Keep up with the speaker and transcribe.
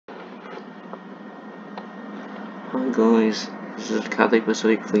Hi guys, this is Cathay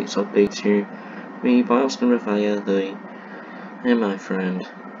Pacific Fleets updates here. Me, Boston Raphael Hui, and my friend,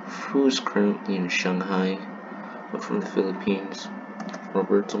 who's currently in Shanghai, but from the Philippines,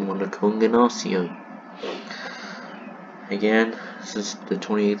 Roberto Monico Ignacio. Again, this is the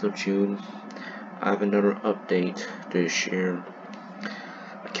 28th of June. I have another update to share.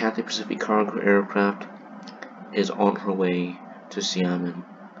 A Cathay Pacific cargo aircraft is on her way to Xiamen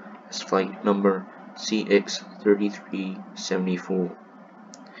as flight number CX-3374.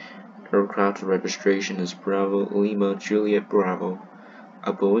 Aircraft registration is Bravo Lima Juliet Bravo,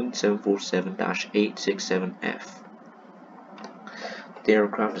 a Boeing 747-867F. The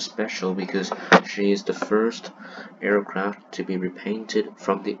aircraft is special because she is the first aircraft to be repainted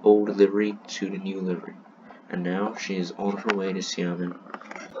from the old livery to the new livery, and now she is on her way to Xiamen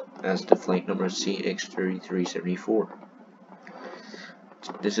as the flight number CX-3374.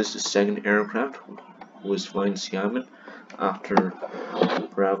 This is the second aircraft who is flying Xiamen after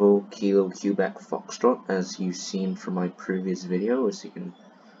Bravo Kilo Quebec Foxtrot, as you've seen from my previous video. As you can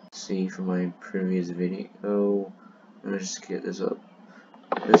see from my previous video, let me just get this up.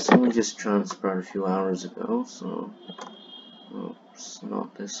 This only just transpired a few hours ago, so it's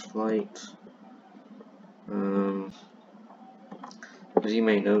not this flight. As you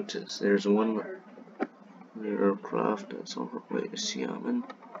may notice, there's one aircraft that's on her way to Xiamen.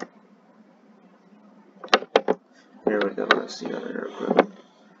 There we go, that's the other aircraft.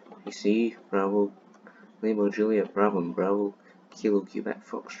 You see, Bravo, Lima Juliet Bravo, and Bravo Kilo Quebec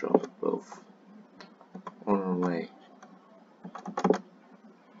Foxtrot, both on our way.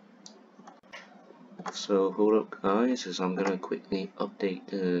 So hold up guys, as I'm gonna quickly update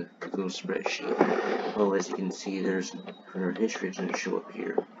the Google spreadsheet. Well, as you can see, her history doesn't show up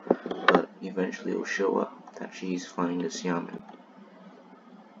here, but eventually it will show up that she's flying to Xiamen.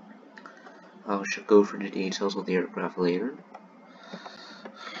 I should go for the details of the aircraft later.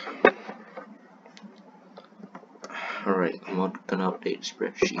 Alright, I'm gonna update the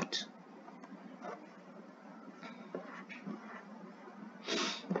spreadsheet.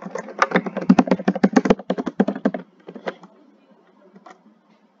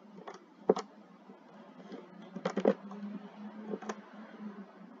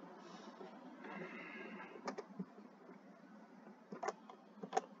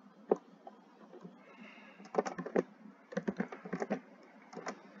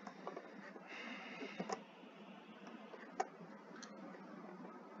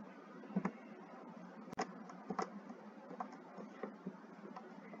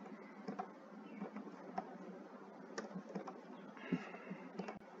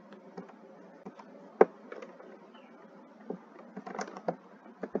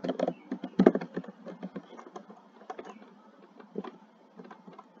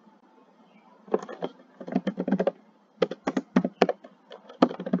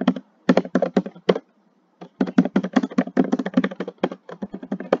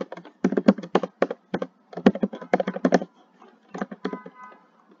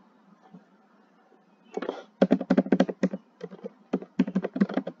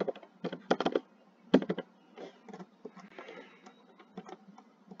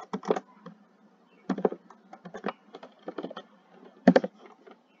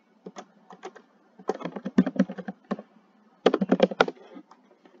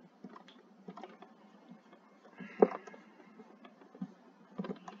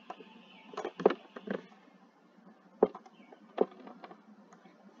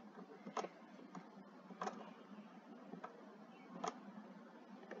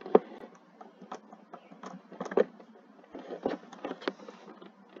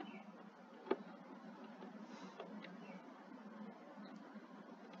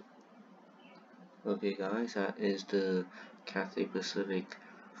 Okay guys, that is the Cathay Pacific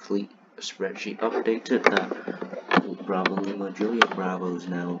Fleet spreadsheet updated that Bravo Lima Juliet Bravo is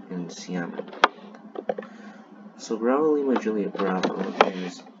now in Xiamen. So Bravo Lima Juliet Bravo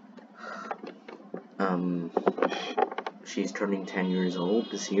is, she's turning 10 years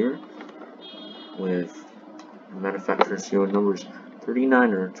old this year, with manufacturer serial numbers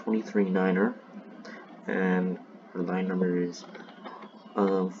 39er, 23-9er, and her line number is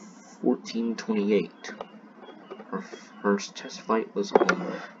 1428. Her first test flight was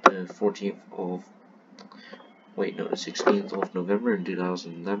on the 16th of November in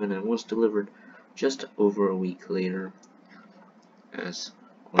 2011 and was delivered just over a week later, as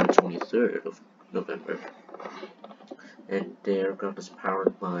on the 23rd of November. And the aircraft is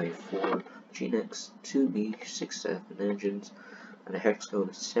powered by 4 GNX 2B67 engines and a hex code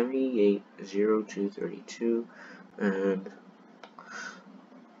of 780232, and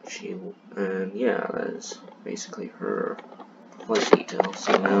and yeah, that is basically her flight details.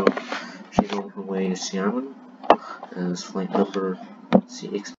 So now she's on her way to Xiamen as flight number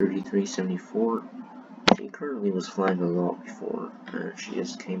CX3374. She currently was flying a lot before, and she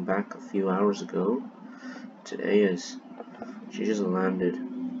just came back a few hours ago today, as she just landed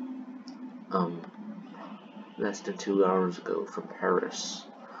less than 2 hours ago from Paris.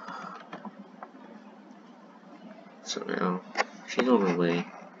 So now she's on her way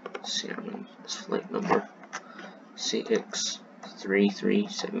to Xiamen. This flight number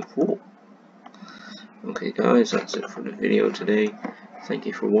CX3374. Okay guys, that's it for the video today. Thank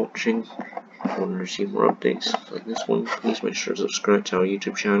you for watching. If you want to receive more updates like this one, please make sure to subscribe to our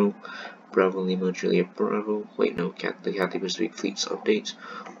YouTube channel, Bravo Lima Juliet Bravo, the Cathay Pacific Fleets updates,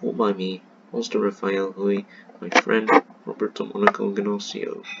 all by me, Mr. Raphael Hui, my friend Roberto Monico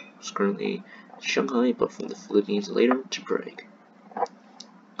Ignacio, who's currently in Shanghai but from the Philippines later to Prague.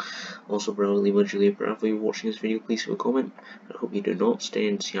 Also, Bravo Lima Juliet Bravo, if you're watching this video, please leave a comment. I hope you do not stay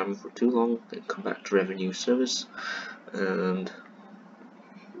in Xiamen for too long, then come back to revenue service. And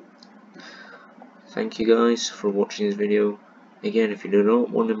thank you guys for watching this video. Again, if you do not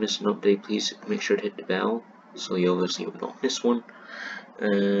want to miss an update, please make sure to hit the bell so you obviously will not miss one.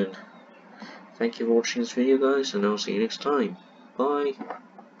 And thank you for watching this video guys, and I'll see you next time. Bye.